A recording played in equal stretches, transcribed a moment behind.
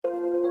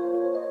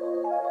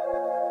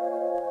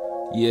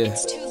Yeah.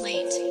 It's too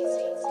late.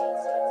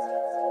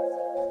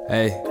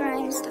 Hey.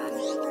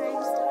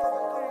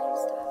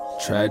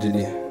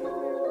 Tragedy.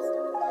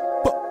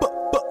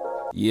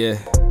 Yeah.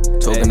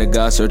 Talking to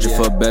God, searching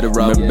for a better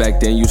route. Remember back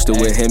then, used to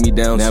wear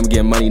hand-me-downs. Now I'm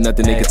getting money,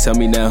 nothing they can tell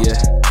me now.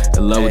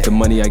 In love with the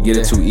money, I get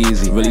it too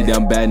easy. Really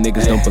down bad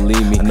niggas don't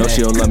believe me. I know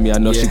she don't love me, I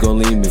know she gon'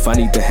 leave me. If I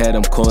need the head,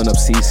 I'm calling up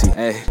Cece.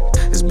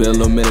 It's been a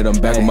little minute, I'm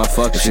back with my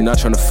fuck. If she not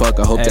tryna fuck,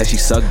 I hope that she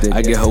sucked it.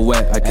 I get her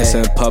wet, I kiss her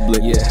in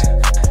public.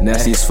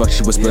 Nasty as fuck,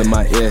 she whisper in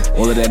my ear.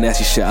 All of that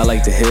nasty shit I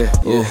like to hear.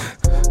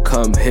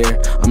 Come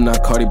here, I'm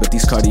not Cardi, but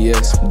these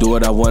Cartiers. Do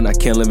what I want, I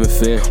can't live in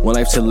fear. One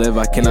life to live,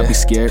 I cannot be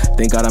scared.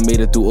 Thank God I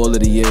made it through all of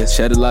the years.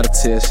 Shed a lot of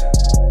tears.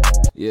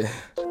 Yeah.